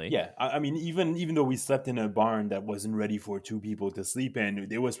jointly. Yeah, I mean, even though we slept in a barn that wasn't ready for 2 people to sleep in,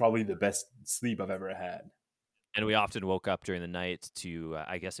 it was probably the best sleep I've ever had. And we often woke up during the night to,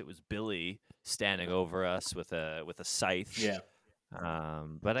 I guess it was Billy standing over us with a scythe. Yeah.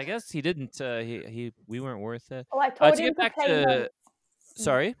 But I guess he didn't. We weren't worth it. Oh, I told to him get to back play to. nice.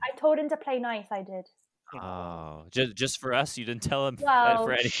 Sorry. I told him to play nice. I did. Oh, just for us, you didn't tell him Well,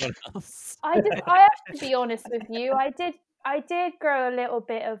 for anyone else. I have to be honest with you. I did grow a little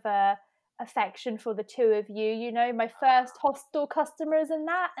bit of a affection for the two of you. My first hostel customers and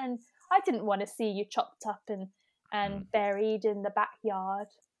that, and I didn't want to see you chopped up and buried in the backyard.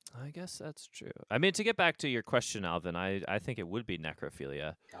 I guess that's true. I mean, to get back to your question, Alvin, I think it would be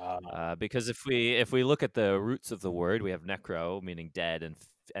necrophilia, because if we look at the roots of the word, we have necro meaning dead,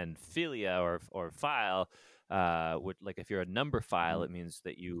 and philia or file, like if you're a number file, it means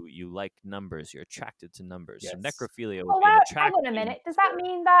that you like numbers, you're attracted to numbers. Yes. So necrophilia would Oh, be an well, attraction. hang on a minute. Does that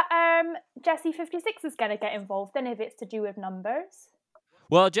mean that Jesse 56 is going to get involved then if it's to do with numbers?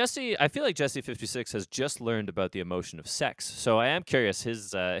 Well, I feel like Jesse 56 has just learned about the emotion of sex, so I am curious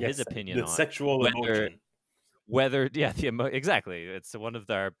his opinion the on sexual emotion. Exactly. It's one of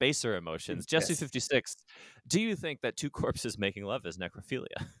our baser emotions. Jesse Yes. 56, do you think that 2 corpses making love is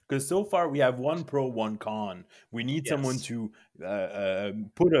necrophilia? Because so far we have 1 pro, 1 con. We need someone Yes. to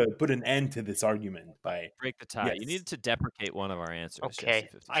put an end to this argument by Break the tie. You Yes. needed to deprecate one of our answers. Okay, Jesse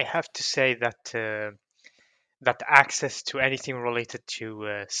 56. I have to say that that access to anything related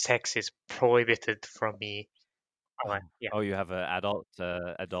to sex is prohibited from me. Yeah. Oh, you have an adult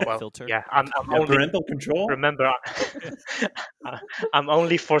Well, filter? yeah, I'm only parental control. remember I'm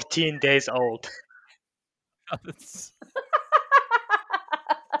only 14 days old. That's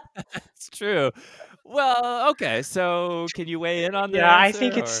true. Well, okay. So can you weigh in on that? Yeah, I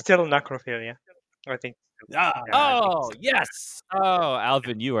think it's still necrophilia. I think. Ah, Yeah, I think Oh, yes. Oh,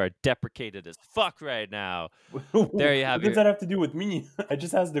 Alvin, you are deprecated as fuck right now. There you have What does your- that have to do with me? I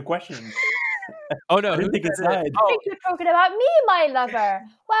just asked the question. Oh, no. I didn't take a said it? side. I think you're talking about me, my lover.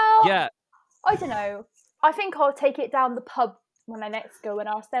 Well, Yeah. I don't know. I think I'll take it down the pub when I next go and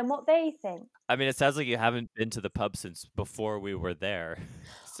ask them what they think. I mean, it sounds like you haven't been to the pub since before we were there.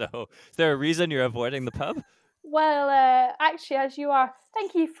 So is there a reason you're avoiding the pub? Well, actually, as you are,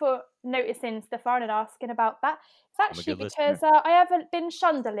 thank you for noticing, Stefan, and asking about that. It's a actually good because I haven't been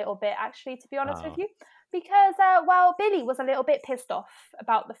shunned a little bit, actually, to be honest with Oh. you. Because, well, Billy was a little bit pissed off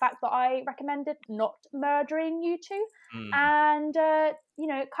about the fact that I recommended not murdering you two. Mm. And,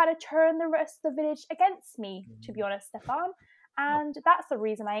 it kind of turned the rest of the village against me, to be honest, Stefan. And that's the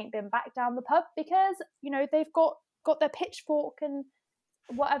reason I ain't been back down the pub, because, they've got their pitchfork and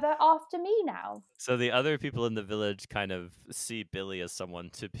whatever after me now. So the other people in the village kind of see Billy as someone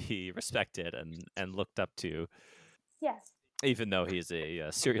to be respected and looked up to, Yes. even though he's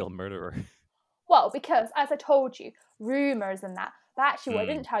a serial murderer. Well, because as I told you, rumors and that. But actually, what I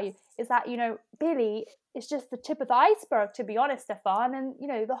didn't tell you is that Billy is just the tip of the iceberg. To be honest, Stefan, and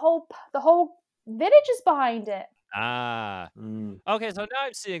the whole village is behind it. Ah. Okay, so now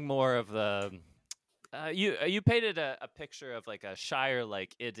I'm seeing more of the. You painted a picture of like a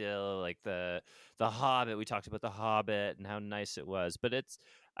Shire-like idyll, like the Hobbit. We talked about the Hobbit and how nice it was, but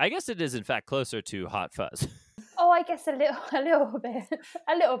I guess it is in fact closer to Hot Fuzz. Oh, I guess a little bit,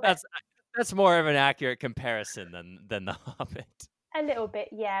 a little bit. That's more of an accurate comparison than the Hobbit. A little bit,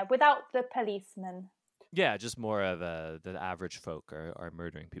 yeah, without the policeman. Yeah, just more of the average folk are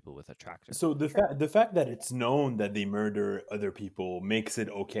murdering people with a tractor. So the fact that it's known that they murder other people makes it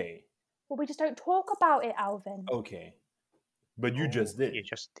okay. Well, we just don't talk about it, Alvin. Okay, but you just did. You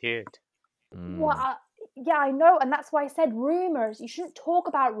just did. Well, yeah, I know, and that's why I said rumors. You shouldn't talk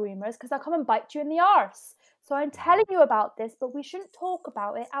about rumors because they'll come and bite you in the arse. So I'm telling you about this, but we shouldn't talk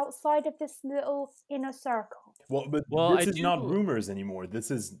about it outside of this little inner circle. But Well, this I is not do- rumors anymore.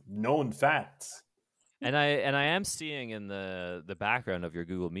 This is known facts. And I am seeing in the background of your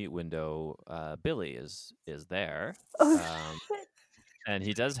Google Meet window, Billy is there, Oh, um, shit. and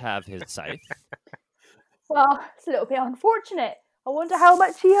he does have his scythe. Well, it's a little bit unfortunate. I wonder how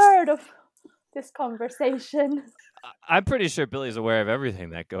much he heard of this conversation. I'm pretty sure Billy's aware of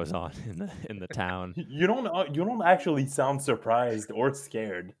everything that goes on in the town. You don't actually sound surprised or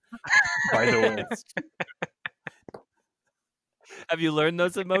scared. By the way, Have you learned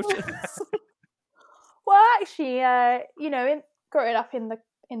those emotions? Well, actually, growing up in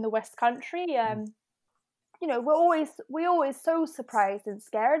the West Country, we're always so surprised and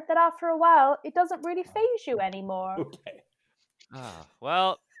scared that after a while it doesn't really phase you anymore. okay.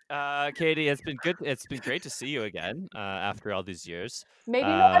 Well, Katie, it's been good. It's been great to see you again after all these years. Maybe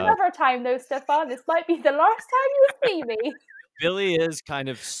not another time though, Stefan. This might be the last time you see me. Billy is kind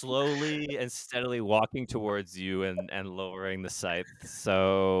of slowly and steadily walking towards you and lowering the scythe.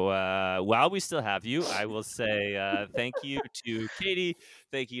 So while we still have you, I will say thank you to Katie,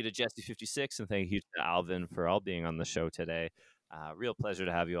 thank you to Jesse56, and thank you to Alvin for all being on the show today. Real pleasure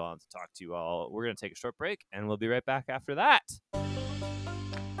to have you all and to talk to you all. We're going to take a short break, and we'll be right back after that.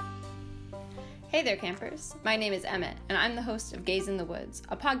 Hey there, campers. My name is Emmett, and I'm the host of Gaze in the Woods,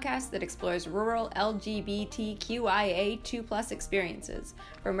 a podcast that explores rural LGBTQIA2+ experiences,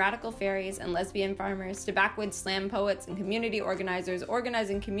 from radical fairies and lesbian farmers to backwoods slam poets and community organizers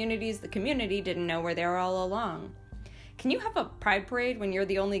organizing communities the community didn't know were there all along. Can you have a pride parade when you're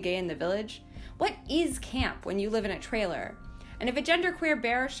the only gay in the village? What is camp when you live in a trailer? And if a genderqueer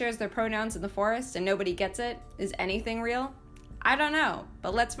bear shares their pronouns in the forest and nobody gets it, is anything real? I don't know,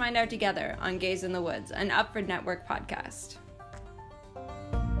 but let's find out together on Gaze in the Woods, an Upford Network podcast.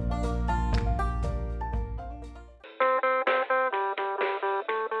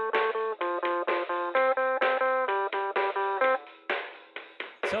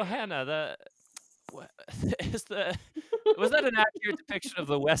 So Hannah, was that an accurate depiction of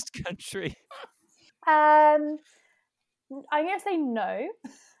the West Country? I'm gonna say no.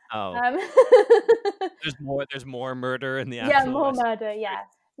 Oh, there's more murder in the Yeah, actual more West. murder. Yeah.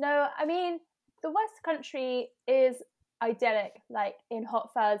 No, I mean the West Country is idyllic, like in Hot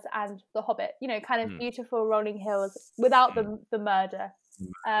Fuzz and The Hobbit. Kind of beautiful rolling hills without the murder.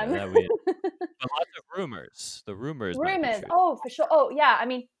 That weird. But lots of rumors. The rumors. might be Rumors. true. Oh, for sure. Oh, yeah. I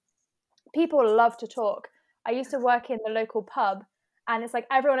mean, people love to talk. I used to work in the local pub, and it's like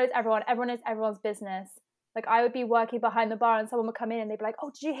everyone knows everyone. Everyone knows everyone's business. Like I would be working behind the bar, and someone would come in, and they'd be like,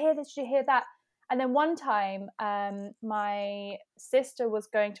 "Oh, did you hear this? Did you hear that?" And then one time, my sister was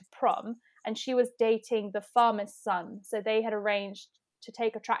going to prom, and she was dating the farmer's son. So they had arranged to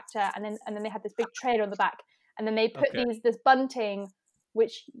take a tractor, and then they had this big trailer on the back, and then they put Okay. this bunting,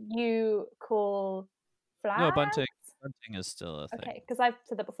 which you call flags. No, bunting is still a thing. Okay, because I've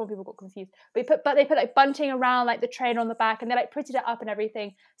said that before, people got confused. But they put like bunting around like the trailer on the back, and they like prettied it up and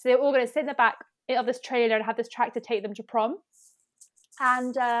everything. So they were all going to sit in the back of this trailer and have this tractor take them to prom.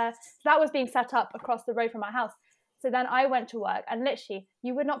 And so that was being set up across the road from my house. So then I went to work, and literally,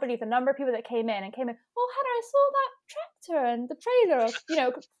 you would not believe the number of people that came in. Oh, Hannah, I saw that tractor and the trailer,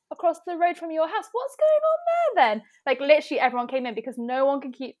 across the road from your house. What's going on there then? Like literally, everyone came in because no one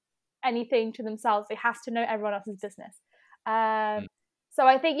can keep anything to themselves. They have to know everyone else's business. So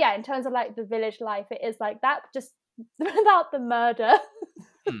I think, yeah, in terms of like the village life, it is like that, just without the murder.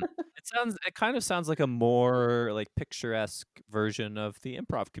 It kind of sounds like a more like picturesque version of the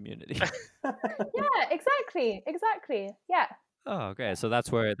improv community. Yeah, exactly. Yeah. Oh, okay. So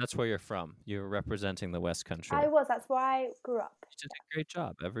that's where you're from. You're representing the West Country. That's where I grew up. You did a great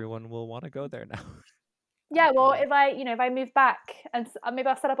job. Everyone will want to go there now. Yeah, well, if I move back, and maybe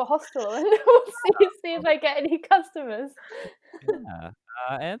I'll set up a hostel and we'll see if I get any customers. Yeah.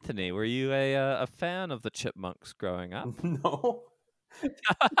 Anthony, were you a fan of the Chipmunks growing up? No.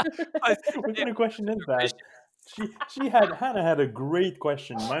 What kind of question is that? Hannah had a great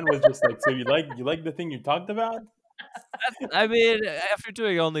question. Mine was just like, so you like the thing you talked about? I mean, after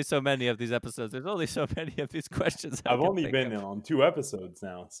doing only so many of these episodes, there's only so many of these questions. I've only been on 2 episodes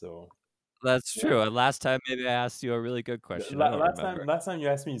now, so that's true. And last time, maybe I asked you a really good question. Last time you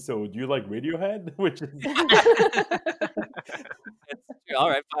asked me, so do you like Radiohead? Which is all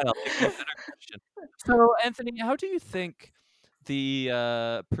right, fine. I'll take a better question. So, Anthony, how do you think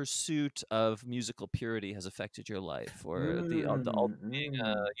the pursuit of musical purity has affected your life, or the being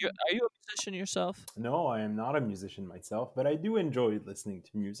are you a musician yourself? No, I am not a musician myself, but I do enjoy listening to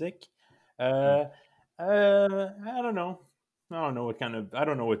music. I don't know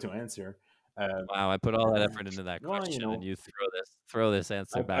what to answer. Wow, I put all that effort into that Well, question, you know, and you throw this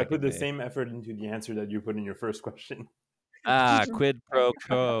answer I back put at the me. same effort into the answer that you put in your first question. Quid pro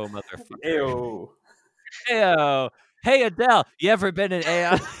quo, motherfucker. Ayo. Heyo. Hey, Adele, you ever been in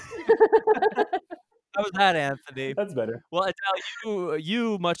AI? How was that, Anthony? That's better. Well, Adele,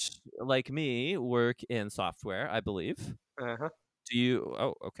 you much like me work in software, I believe. Uh-huh. Do you?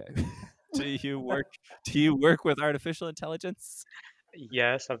 Oh, okay. Do you work with artificial intelligence?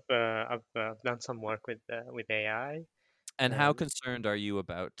 Yes, I've done some work with AI. And how Um, concerned are you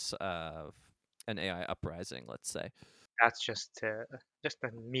about an AI uprising? Let's say. that's just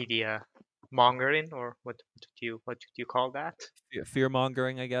a media mongering, or what do you call that? Fear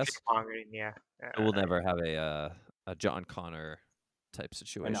mongering, I guess. Mongering, yeah. So we'll never have a John Connor type An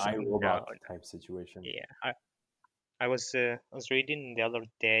situation. No, iRobot type situation. yeah. I was reading the other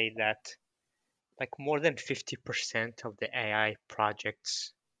day that like more than 50% of the AI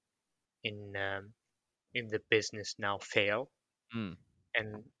projects in the business now fail, Mm,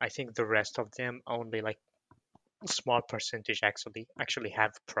 and I think the rest of them only like a small percentage actually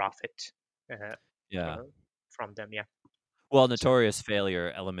have profit uh, yeah. uh, from them. Yeah. Well, So notorious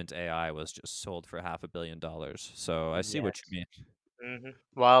failure Element AI was just sold for $500 million. So I see what yes. you mean.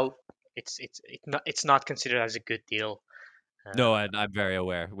 Well, it's not considered as a good deal. No, Uh, I'm very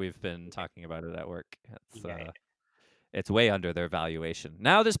aware. We've been talking about it at work. yeah. It's way under their valuation.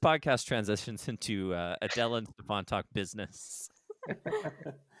 Now this podcast transitions into Adele and Stefan talk business.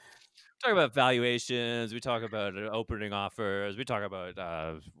 Talk about valuations. We talk about opening offers. We talk about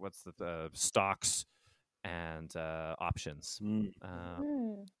stocks and options.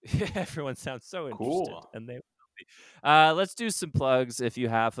 Mm, Everyone sounds so interested, cool. and they. Let's do some plugs if you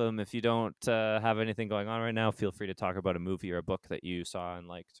have them. If you don't have anything going on right now, feel free to talk about a movie or a book that you saw and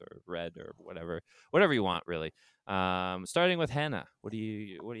liked or read or whatever you want, really. Starting with Hannah, what do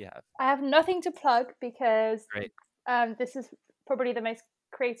you have? I have nothing to plug because Great. this is probably the most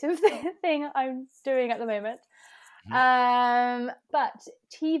creative thing I'm doing at the moment. But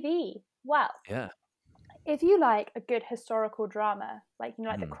TV, well, Yeah. if you like a good historical drama, like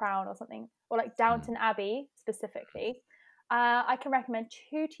like The Crown or something, or like Downton Abbey specifically, I can recommend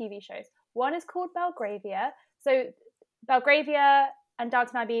 2 TV shows. One is called Belgravia. So Belgravia and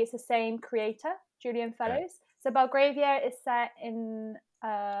Downton Abbey is the same creator, Julian Fellows. So Belgravia is set in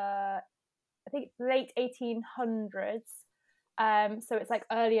I think late 1800s. So it's like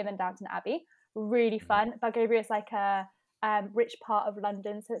earlier than Downton Abbey. Really fun. Belgravia is like a rich part of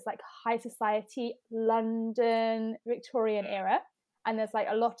London, so it's like high society London Victorian era, and there's like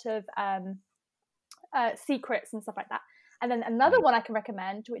a lot of secrets and stuff like that. And then another one I can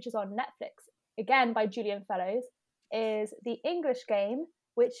recommend, which is on Netflix, again by Julian Fellows, is The English Game,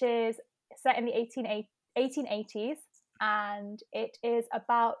 which is set in the 1880s, and it is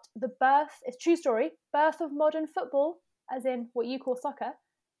about the birth, it's true story, birth of modern football, as in what you call soccer,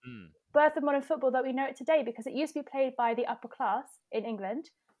 birth of modern football that we know it today, because it used to be played by the upper class in England,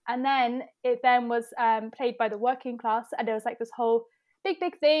 and then it was played by the working class, and there was like this whole big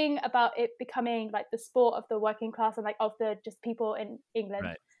thing about it becoming like the sport of the working class and like of the just people in England.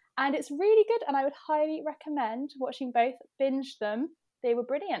 Right. And it's really good, and I would highly recommend watching both. Binge them. They were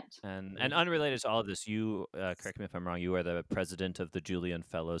brilliant. And unrelated to all of this, you, correct me if I'm wrong, you are the president of the Julian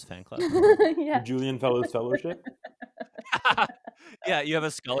Fellows fan club. Yeah. The Julian Fellows Fellowship? Yeah, you have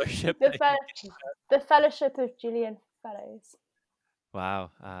a scholarship. The Fellowship of Julian Fellows. Wow.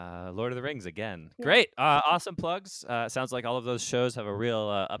 Lord of the Rings again. Yeah. Great. Awesome plugs. Sounds like all of those shows have a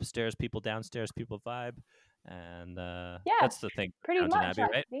real upstairs people, downstairs people vibe. And that's the thing. Pretty Downton much,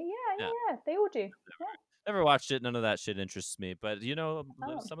 Abbey, right? Yeah. They all do. Never watched it. None of that shit interests me. But,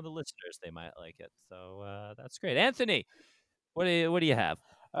 some of the listeners, they might like it. So that's great. Anthony, what do you have?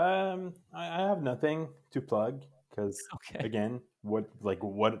 I have nothing to plug because, again, what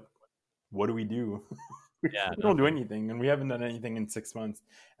do we do? We don't do anything, and we haven't done anything in 6 months.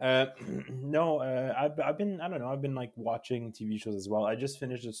 No, I've been like watching TV shows as well. I just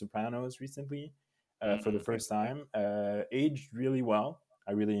finished The Sopranos recently for the first time. Aged really well.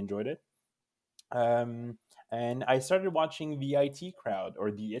 I really enjoyed it. And I started watching the IT Crowd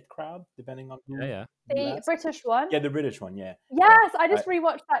or the It Crowd, depending on who. The British one. Yeah, the British one. Yeah. Yes, I just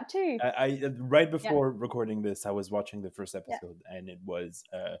rewatched that too. I right before recording this, I was watching the first episode, and it was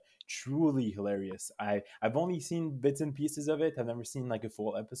truly hilarious. I've only seen bits and pieces of it. I've never seen like a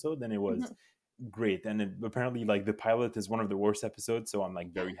full episode, and it was great. And apparently, like the pilot is one of the worst episodes, so I'm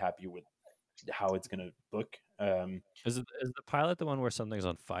like very happy with how it's gonna look. Is the pilot the one where something's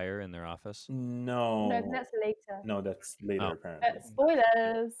on fire in their office? No, that's later. No, that's later apparently.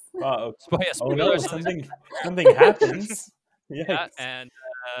 Spoilers. Oh, spoilers. Oh no, something happens. Yeah, and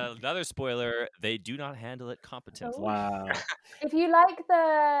another spoiler: they do not handle it competently. Oh. Wow. If you like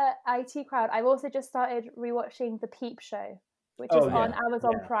the IT crowd, I've also just started rewatching The Peep Show, which is on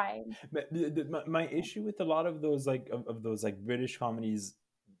Amazon Prime. But my issue with a lot of those of those British comedies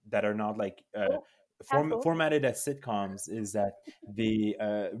that are not formatted as sitcoms is that they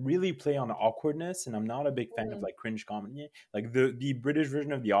really play on awkwardness, and I'm not a big fan of cringe comedy. Like the British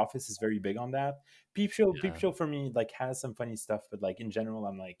version of The Office is very big on that. Peep Show for me has some funny stuff, but in general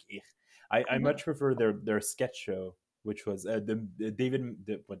I'm like, I much prefer their sketch show, which was the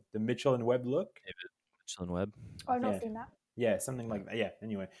Mitchell and Webb look. David Mitchell and Webb. Oh, I've not seen that. Yeah, something like that. Yeah.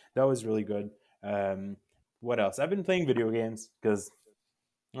 Anyway, that was really good. What else? I've been playing video games because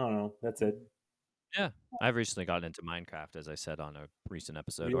I don't know. That's it. Yeah, I've recently gotten into Minecraft, as I said on a recent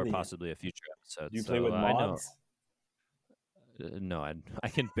episode, or possibly a future episode. Do you play with mods? No, I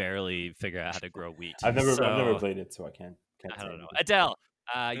can barely figure out how to grow wheat. I've never played it, so I can't. I don't know. Adele,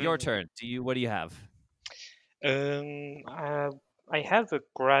 your turn. What do you have? I have a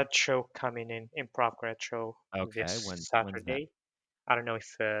grad show coming in, improv grad show this Saturday. I don't know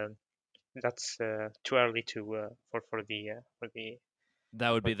if that's too early to for the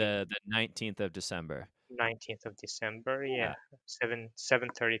That would be the 19th of December. 19th of December, yeah.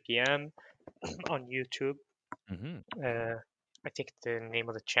 7:30 p.m. on YouTube. I think the name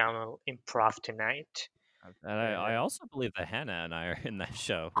of the channel Improv Tonight. And I also believe that Hannah and I are in that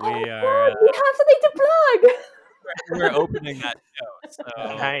show. We have something to plug. We're opening that show. So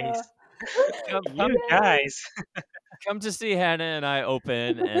Nice. You guys. Come to see Hannah and I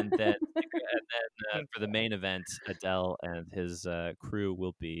open, and then for the main event, Adele and his crew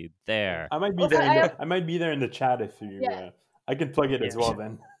will be there. I might be there. I might be there in the chat if you. I can plug it as well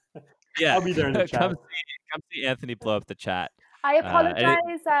then. Yeah, I'll be there in the chat. Come see Anthony blow up the chat. I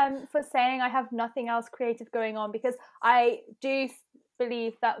apologize for saying I have nothing else creative going on, because I do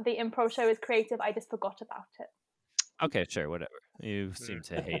believe that the improv show is creative. I just forgot about it. Okay, sure, whatever. You seem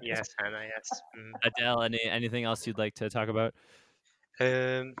to hate it. Yes, Hannah, yes. Adele, anything else you'd like to talk about?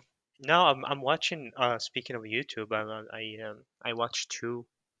 No, I'm watching. Speaking of YouTube, I watched two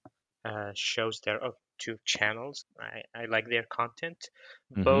shows there, two channels. I like their content,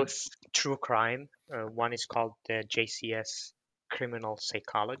 both true crime. One is called JCS Criminal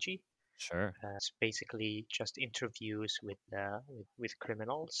Psychology. Sure. It's basically just interviews with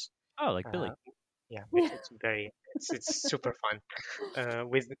criminals. Oh, like Billy. Yeah, it's super fun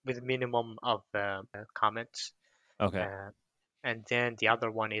with minimum of comments. Okay. And then the other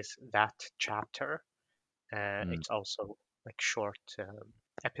one is That Chapter. It's also like short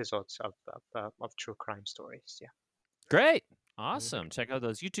episodes of true crime stories. Yeah. Great. Awesome. Check out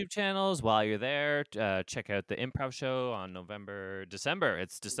those YouTube channels while you're there. Check out the improv show on December.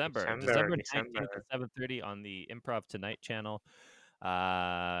 It's December 19th at 7:30 on the Improv Tonight channel.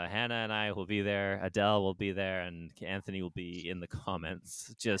 Hannah and I will be there. Adele will be there, and Anthony will be in the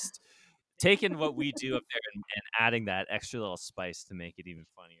comments, just taking what we do up there and adding that extra little spice to make it even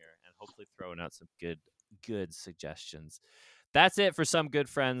funnier, and hopefully throwing out some good suggestions. That's it for Some Good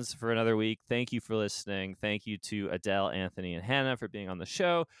Friends for another week. Thank you for listening. Thank you to Adele, Anthony, and Hannah for being on the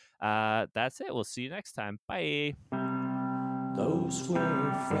show. That's it. We'll see you next time. Bye. Those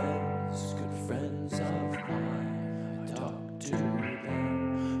were friends, good friends of mine. I talked to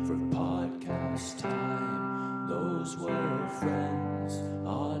them for podcast time. Those were friends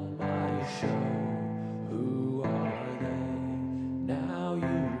on my show.